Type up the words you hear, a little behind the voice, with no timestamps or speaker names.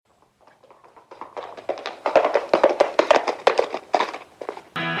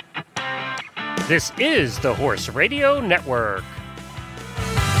This is the Horse Radio Network.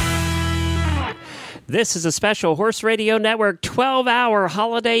 This is a special Horse Radio Network 12-hour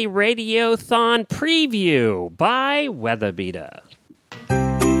holiday radiothon preview by Weatherbeeta.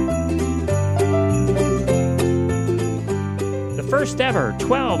 The first ever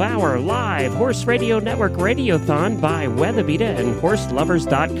 12-hour live Horse Radio Network radiothon by Weatherbeeta and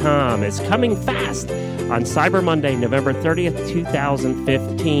HorseLovers.com is coming fast on Cyber Monday, November 30th,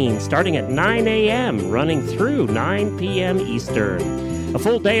 2015, starting at 9 a.m., running through 9 p.m. Eastern. A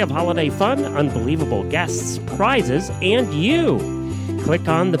full day of holiday fun, unbelievable guests, prizes, and you. Click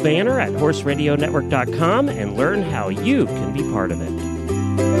on the banner at HorseRadioNetwork.com and learn how you can be part of it.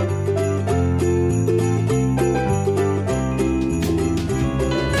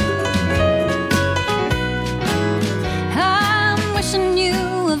 I'm wishing you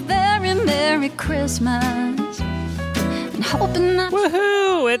a very Merry Christmas and hoping that...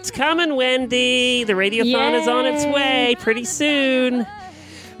 Woohoo! It's coming, Wendy. The Radiothon is on its way pretty soon.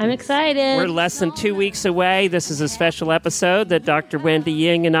 I'm excited. We're less than 2 weeks away. This is a special episode that Dr. Wendy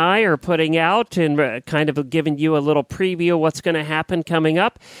Ying and I are putting out and kind of giving you a little preview of what's going to happen coming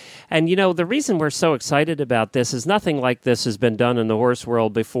up. And, you know, the reason we're so excited about this is nothing like this has been done in the horse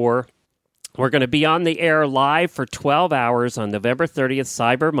world before. We're going to be on the air live for 12 hours on November 30th,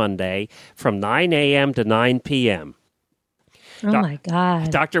 Cyber Monday, from 9 a.m. to 9 p.m. Oh, my God.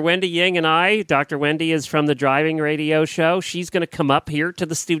 Dr. Wendy Ying and I, Dr. Wendy is from the Driving Radio Show. She's going to come up here to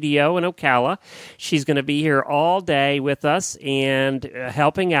the studio in Ocala. She's going to be here all day with us and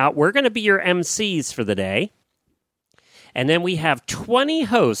helping out. We're going to be your MCs for the day. And then we have 20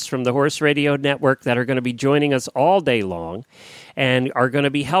 hosts from the Horse Radio Network that are going to be joining us all day long and are going to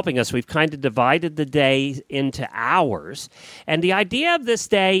be helping us. We've kind of divided the day into hours. And the idea of this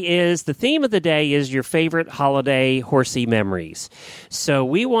day is, the theme of the day is your favorite holiday horsey memories. So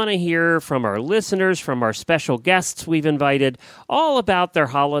we want to hear from our listeners, from our special guests we've invited, all about their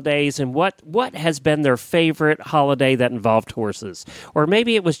holidays and what has been their favorite holiday that involved horses. Or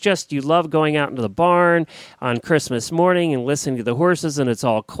maybe it was just you love going out into the barn on Christmas morning and listening to the horses and it's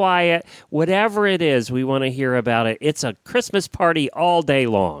all quiet. Whatever it is, we want to hear about it. It's a Christmas party all day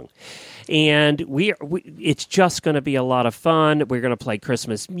long. And it's just going to be a lot of fun. We're going to play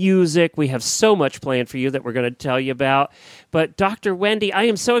Christmas music. We have so much planned for you that we're going to tell you about. But Dr. Wendy, I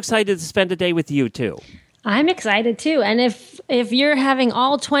am so excited to spend a day with you too. I'm excited too. And if you're having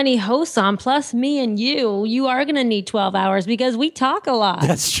all 20 hosts on, plus me and you are going to need 12 hours because we talk a lot.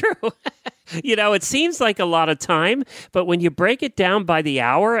 That's true. You know, it seems like a lot of time, but when you break it down by the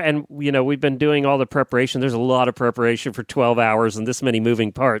hour, and, you know, we've been doing all the preparation, there's a lot of preparation for 12 hours and this many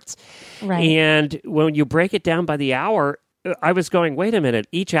moving parts. Right. And when you break it down by the hour, I was going, wait a minute,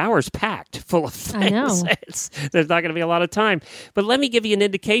 each hour's packed full of things. I know. There's not going to be a lot of time. But let me give you an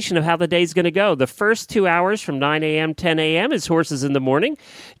indication of how the day's going to go. The first 2 hours from 9 a.m., 10 a.m. is Horses in the Morning.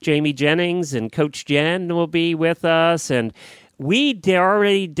 Jamie Jennings and Coach Jen will be with us, and we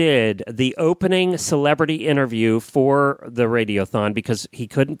already did the opening celebrity interview for the Radiothon because he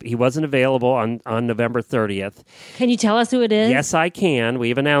wasn't available on November 30th. Can you tell us who it is? Yes, I can.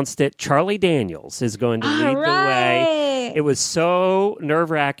 We've announced it. Charlie Daniels is going to lead the way. It was so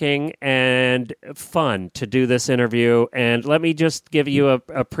nerve-wracking and fun to do this interview. And let me just give you a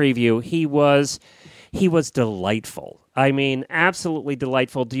preview. He was delightful. I mean, absolutely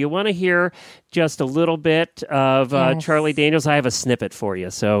delightful. Do you want to hear just a little bit of Yes. Charlie Daniels? I have a snippet for you.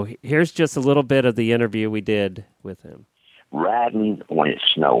 So here's just a little bit of the interview we did with him. Riding when it's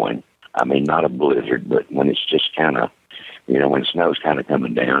snowing. I mean, not a blizzard, but when it's just kind of, you know, when snow's kind of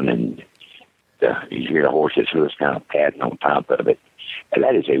coming down and you hear the horse's hooves kind of patting on top of it. And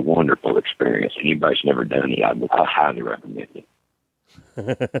that is a wonderful experience. Anybody's never done it, I highly recommend it.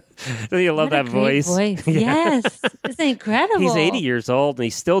 Do you love that voice? Yeah. Yes. It's incredible. He's 80 years old and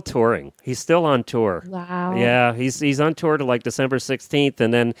he's still touring. He's still on tour. Wow. Yeah, he's on tour to like December 16th,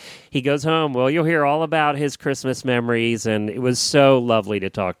 and then he goes home. Well, you'll hear all about his Christmas memories, and it was so lovely to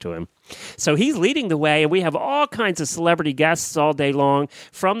talk to him. So he's leading the way, and we have all kinds of celebrity guests all day long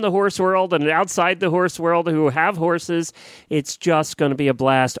from the horse world and outside the horse world who have horses. It's just going to be a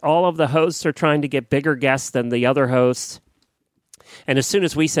blast. All of the hosts are trying to get bigger guests than the other hosts. And as soon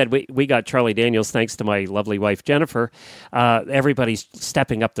as we said we got Charlie Daniels, thanks to my lovely wife, Jennifer, everybody's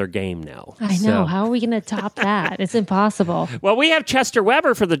stepping up their game now. I know. How are we going to top that? It's impossible. Well, we have Chester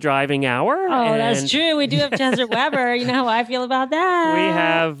Weber for the driving hour. Oh, that's true. We do have Chester Weber. You know how I feel about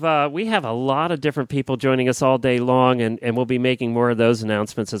that. We have a lot of different people joining us all day long, and we'll be making more of those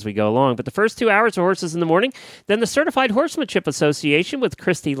announcements as we go along. But the first 2 hours are Horses in the Morning. Then the Certified Horsemanship Association with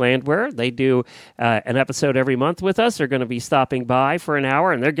Christy Landwehr. They do an episode every month with us. They're going to be stopping by by for an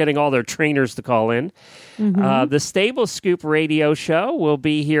hour, and they're getting all their trainers to call in. The Stable Scoop Radio Show will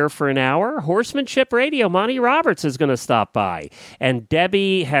be here for an hour. Horsemanship Radio, Monty Roberts is going to stop by, and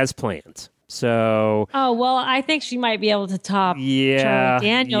Debbie has plans. So, well, I think she might be able to top Charlie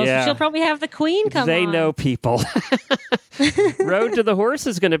Daniels. Yeah. She'll probably have the Queen come They on. know people. Road to the Horse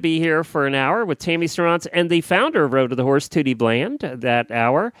is going to be here for an hour with Tammy Sarantz and the founder of Road to the Horse, Tootie Bland, that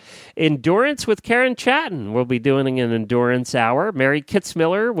hour. Endurance with Karen Chatton. We'll be doing an endurance hour. Mary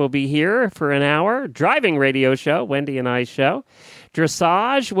Kitzmiller will be here for an hour. Driving Radio Show, Wendy and I's show.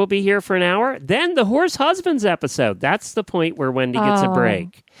 Dressage will be here for an hour. Then the Horse Husbands episode. That's the point where Wendy gets a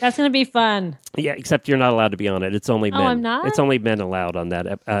break. That's going to be fun. Yeah, except you're not allowed to be on it. It's only men. I'm not? It's only men allowed on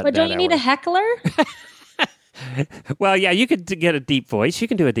that. But don't you need a heckler? Well, yeah, you could get a deep voice. You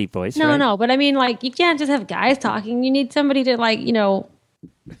can do a deep voice. No, right? no. But I mean, like, you can't just have guys talking. You need somebody to, like,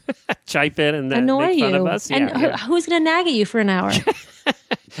 Chipe in and then annoy make fun you. of us. And who's going to nag at you for an hour?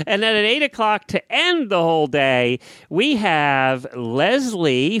 And then at 8 o'clock to end the whole day, we have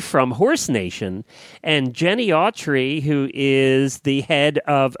Leslie from Horse Nation and Jenny Autry, who is the head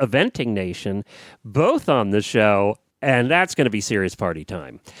of Eventing Nation, both on the show. And that's going to be serious party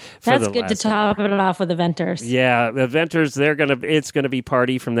time. That's good to top it off with eventers. Yeah, eventers, it's going to be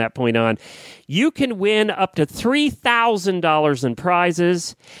party from that point on. You can win up to $3,000 in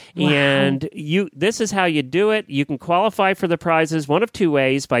prizes. Wow. And this is how you do it. You can qualify for the prizes one of two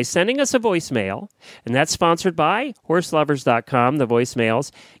ways: by sending us a voicemail, and that's sponsored by horselovers.com, the voicemails.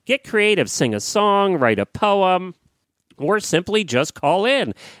 Get creative, sing a song, write a poem, or simply just call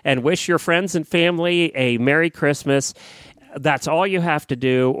in and wish your friends and family a Merry Christmas. That's all you have to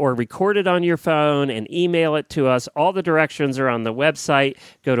do, or record it on your phone and email it to us. All the directions are on the website.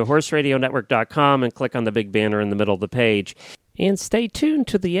 Go to horseradionetwork.com and click on the big banner in the middle of the page. And stay tuned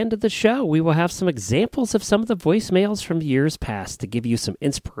to the end of the show. We will have some examples of some of the voicemails from years past to give you some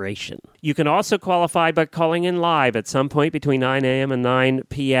inspiration. You can also qualify by calling in live at some point between 9 a.m. and 9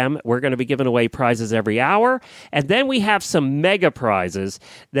 p.m. We're going to be giving away prizes every hour. And then we have some mega prizes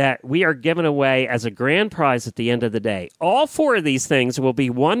that we are giving away as a grand prize at the end of the day. All four of these things will be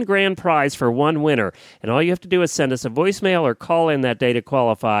one grand prize for one winner. And all you have to do is send us a voicemail or call in that day to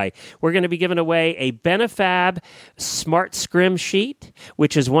qualify. We're going to be giving away a Benefab Smart Scrim sheet,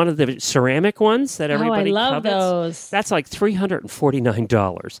 which is one of the ceramic ones that everybody I love covets. those. That's like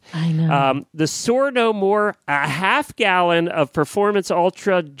 $349. I know. The Soar No More, a half gallon of Performance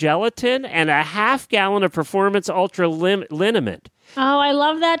Ultra Gelatin and a half gallon of Performance Ultra Liniment. Oh, I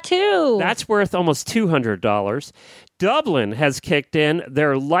love that too. That's worth almost $200. Dublin has kicked in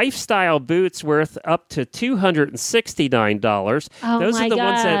their lifestyle boots worth up to $269. Oh, Those my are the God.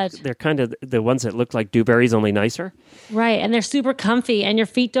 ones that they're kind of the ones that look like Dewberries, only nicer. Right, and they're super comfy, and your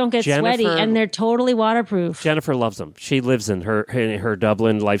feet don't get sweaty, and they're totally waterproof. Jennifer loves them. She lives in her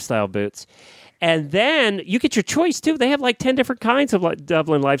Dublin lifestyle boots. And then you get your choice, too. They have like 10 different kinds of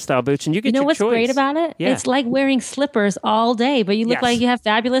Dublin lifestyle boots, and you get your choice. You know what's great about it? Yeah. It's like wearing slippers all day, but you look like you have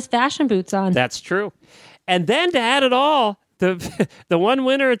fabulous fashion boots on. That's true. And then to add it all, the one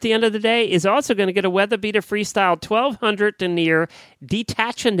winner at the end of the day is also going to get a Weatherbeeta Freestyle 1200 denier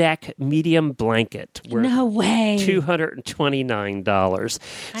detach-a-neck medium blanket. No way. $229. So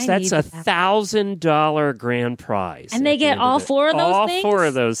that's a $1,000 grand prize. And they get all four of those things? All four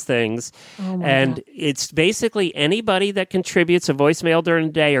of those things. Oh my and God. it's basically anybody that contributes a voicemail during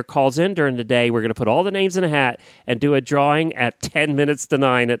the day or calls in during the day, we're going to put all the names in a hat and do a drawing at 10 minutes to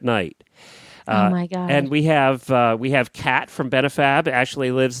 9 at night. Oh my God. And we have Kat from Benefab,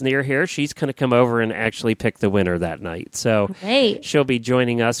 actually lives near here. She's going to come over and actually pick the winner that night. So Great. she'll be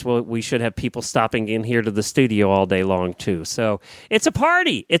joining us. We should have people stopping in here to the studio all day long, too. So it's a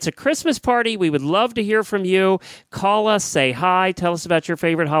party. It's a Christmas party. We would love to hear from you. Call us, say hi, tell us about your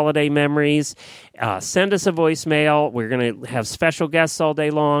favorite holiday memories. Send us a voicemail. We're going to have special guests all day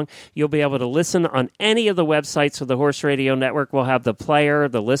long. You'll be able to listen on any of the websites of the Horse Radio Network. We'll have the player,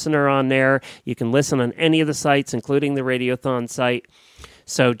 the listener on there. You can listen on any of the sites, including the Radiothon site.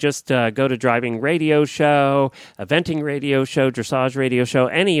 So just go to Driving Radio Show, Eventing Radio Show, Dressage Radio Show,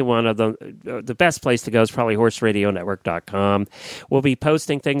 any one of them. The best place to go is probably horseradionetwork.com. We'll be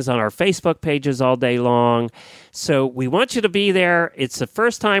posting things on our Facebook pages all day long. So we want you to be there. It's the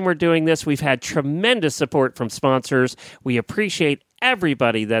first time we're doing this. We've had tremendous support from sponsors. We appreciate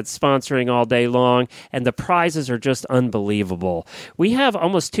everybody that's sponsoring all day long, and the prizes are just unbelievable. We have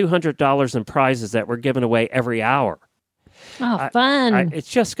almost $200 in prizes that we're giving away every hour. Oh, fun. It's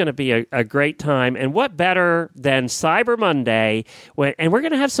just going to be a great time. And what better than Cyber Monday? And we're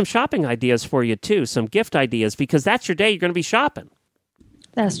going to have some shopping ideas for you, too, some gift ideas, because that's your day you're going to be shopping.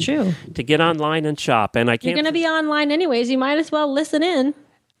 That's true. to get online and shop. And You're going to be online anyways. You might as well listen in.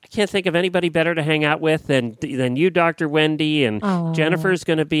 I can't think of anybody better to hang out with than you, Dr. Wendy. And Jennifer's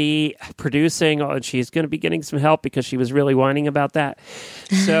going to be producing, and she's going to be getting some help because she was really whining about that.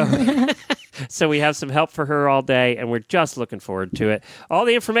 So, so we have some help for her all day, and we're just looking forward to it. All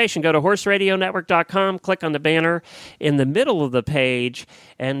the information, go to horseradionetwork.com, click on the banner in the middle of the page,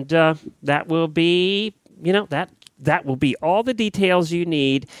 and that will be, that will be all the details you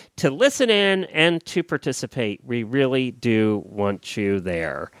need to listen in and to participate. We really do want you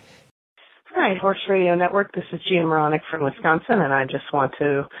there. Hi, Horse Radio Network. This is Gia Moronic from Wisconsin, and I just want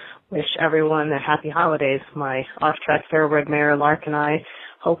to wish everyone a happy holidays. My off-track thoroughbred mare, Lark, and I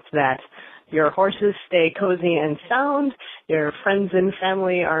hope that your horses stay cozy and sound, your friends and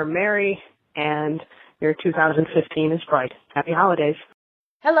family are merry, and your 2015 is bright. Happy holidays.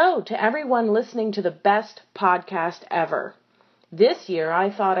 Hello to everyone listening to the best podcast ever. This year I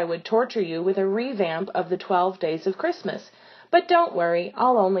thought I would torture you with a revamp of the 12 Days of Christmas. But don't worry,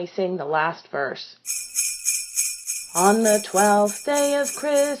 I'll only sing the last verse. On the 12th day of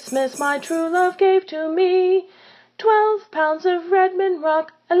Christmas, my true love gave to me 12 pounds of Redmond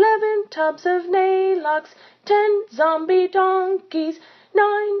rock, 11 tubs of Naylocks, 10 zombie donkeys,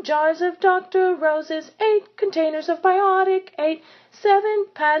 9 jars of Dr. Roses, 8 containers of Biotic 8, 7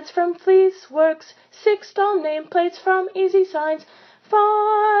 pads from Fleece Works, 6 doll nameplates from Easy Signs,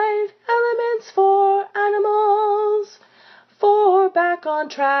 5 elements for animals, 4 back on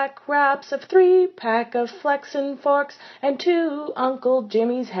track wraps of 3 pack of Flexin' Forks, and 2 Uncle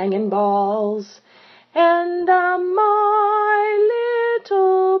Jimmy's hanging balls. And My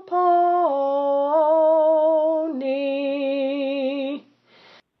Little Pony.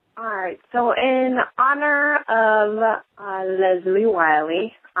 All right, so in honor of Leslie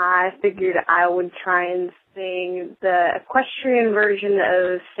Wiley, I figured I would try and sing the equestrian version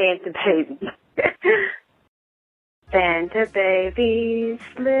of Santa Baby. Santa baby,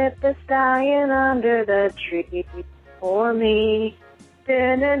 slip the stallion under the tree for me.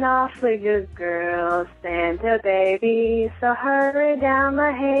 Been an awfully good girl, Santa baby, so hurry down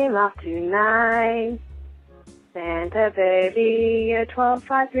the hayloft tonight. Santa baby,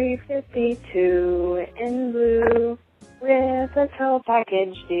 125352 in blue, with a tow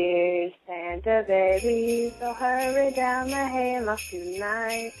package, dear. Santa baby, so hurry down the hayloft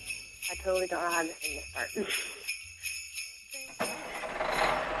tonight. I totally don't know how to sing this part.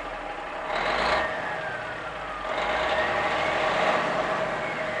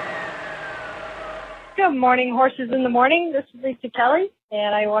 Good morning, Horses in the Morning. This is Lisa Kelly,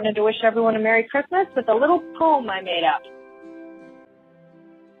 and I wanted to wish everyone a Merry Christmas with a little poem I made up.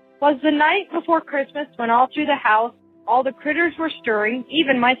 Was the night before Christmas when all through the house all the critters were stirring,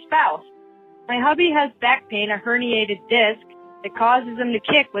 even my spouse. My hubby has back pain, a herniated disc that causes him to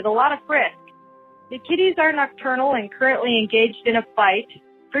kick with a lot of frisk. The kitties are nocturnal and currently engaged in a fight,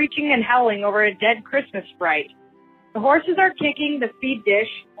 screeching and howling over a dead Christmas sprite. The horses are kicking the feed dish,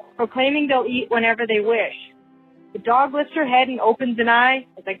 proclaiming they'll eat whenever they wish. The dog lifts her head and opens an eye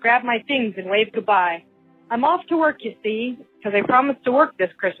as I grab my things and wave goodbye. I'm off to work, you see, because I promised to work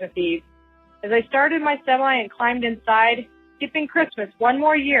this Christmas Eve. As I started my semi and climbed inside, skipping Christmas one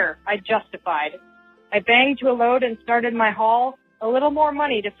more year, I justified. I banged to a load and started my haul, a little more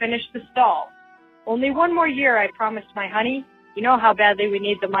money to finish the stall. Only one more year, I promised my honey. You know how badly we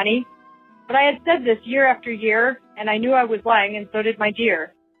need the money. But I had said this year after year, and I knew I was lying, and so did my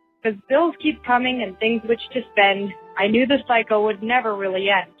dear. Because bills keep coming and things which to spend, I knew the cycle would never really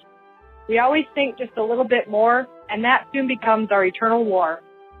end. We always think just a little bit more, and that soon becomes our eternal war.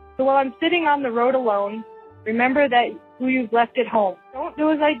 So while I'm sitting on the road alone, remember that who you've left at home. Don't do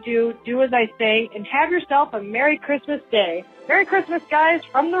as I do as I say, and have yourself a Merry Christmas day. Merry Christmas, guys,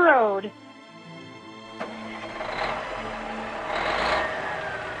 from the road.